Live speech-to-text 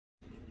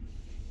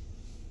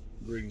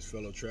Greetings,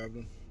 fellow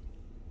traveler.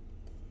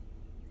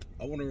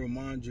 I want to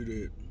remind you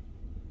that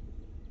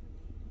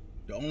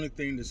the only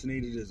thing that's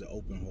needed is an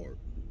open heart.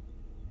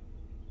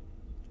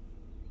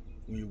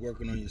 When you're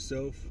working on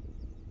yourself,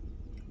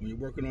 when you're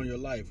working on your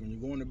life, when you're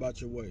going about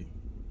your way,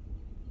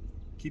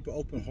 keep an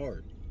open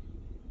heart.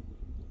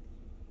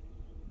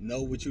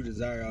 Know what you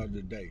desire out of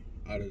the day,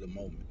 out of the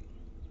moment.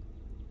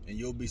 And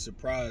you'll be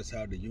surprised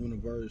how the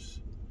universe,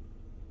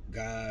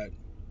 God,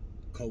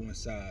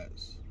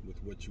 coincides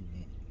with what you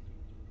want.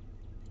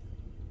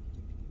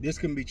 This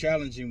can be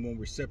challenging when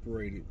we're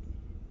separated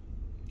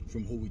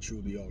from who we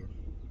truly are.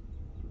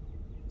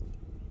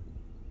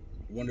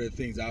 One of the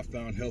things I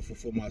found helpful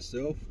for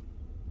myself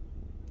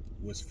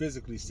was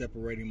physically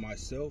separating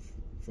myself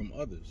from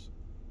others.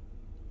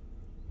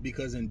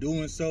 Because in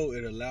doing so,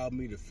 it allowed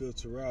me to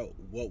filter out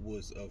what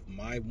was of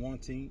my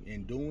wanting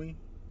and doing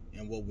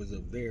and what was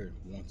of their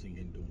wanting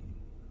and doing.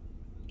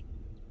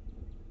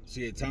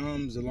 See, at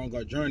times along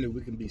our journey, we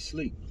can be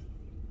asleep.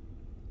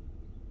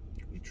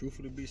 We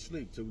truthfully be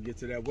asleep till we get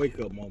to that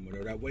wake-up moment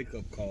or that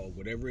wake-up call,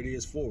 whatever it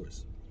is for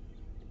us.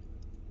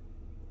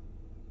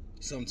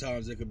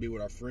 Sometimes it could be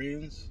with our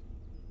friends,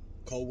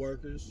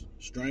 co-workers,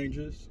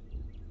 strangers,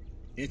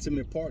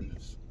 intimate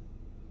partners.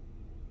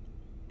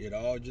 It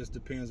all just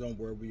depends on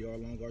where we are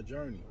along our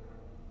journey.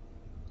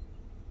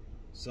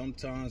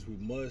 Sometimes we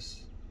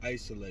must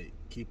isolate,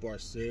 keep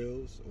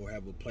ourselves, or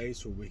have a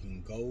place where we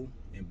can go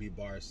and be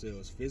by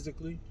ourselves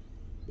physically,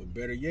 but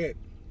better yet,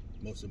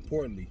 most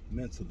importantly,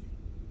 mentally.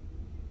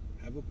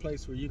 Have a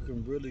place where you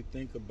can really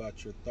think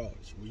about your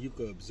thoughts, where you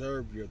can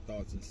observe your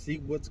thoughts and see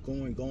what's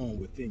going on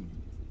within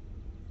you.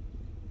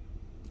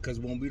 Because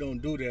when we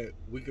don't do that,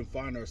 we can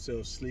find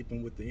ourselves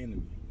sleeping with the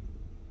enemy.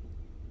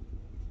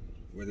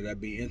 Whether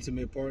that be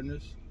intimate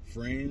partners,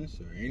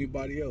 friends, or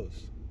anybody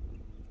else.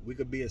 We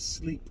could be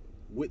asleep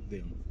with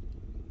them,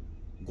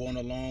 going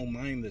along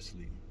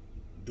mindlessly,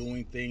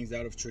 doing things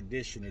out of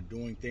tradition or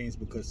doing things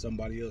because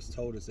somebody else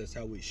told us that's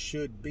how it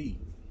should be.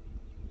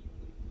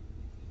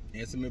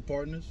 Intimate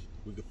partners,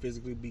 we could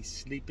physically be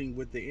sleeping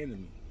with the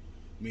enemy.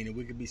 Meaning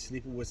we could be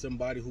sleeping with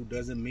somebody who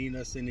doesn't mean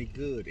us any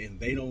good and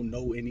they don't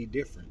know any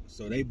different.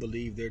 So they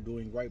believe they're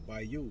doing right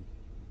by you.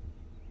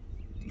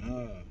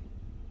 Nah.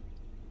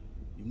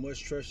 You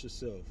must trust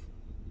yourself.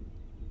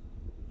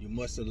 You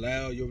must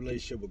allow your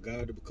relationship with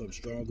God to become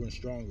stronger and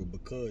stronger,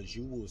 because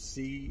you will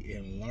see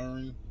and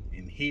learn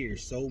and hear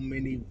so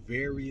many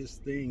various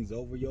things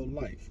over your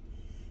life.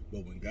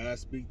 But when God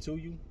speaks to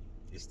you,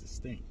 it's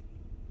distinct.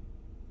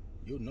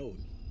 You'll know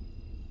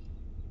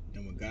it.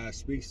 And when God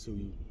speaks to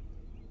you,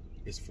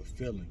 it's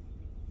fulfilling.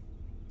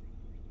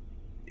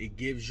 It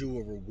gives you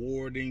a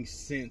rewarding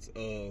sense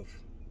of,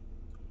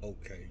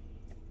 okay,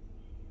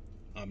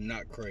 I'm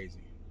not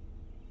crazy.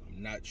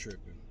 I'm not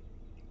tripping.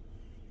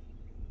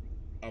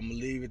 I'm going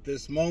to leave at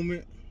this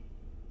moment.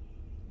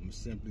 I'm going to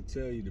simply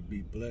tell you to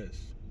be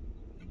blessed.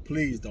 And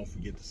please don't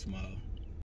forget to smile.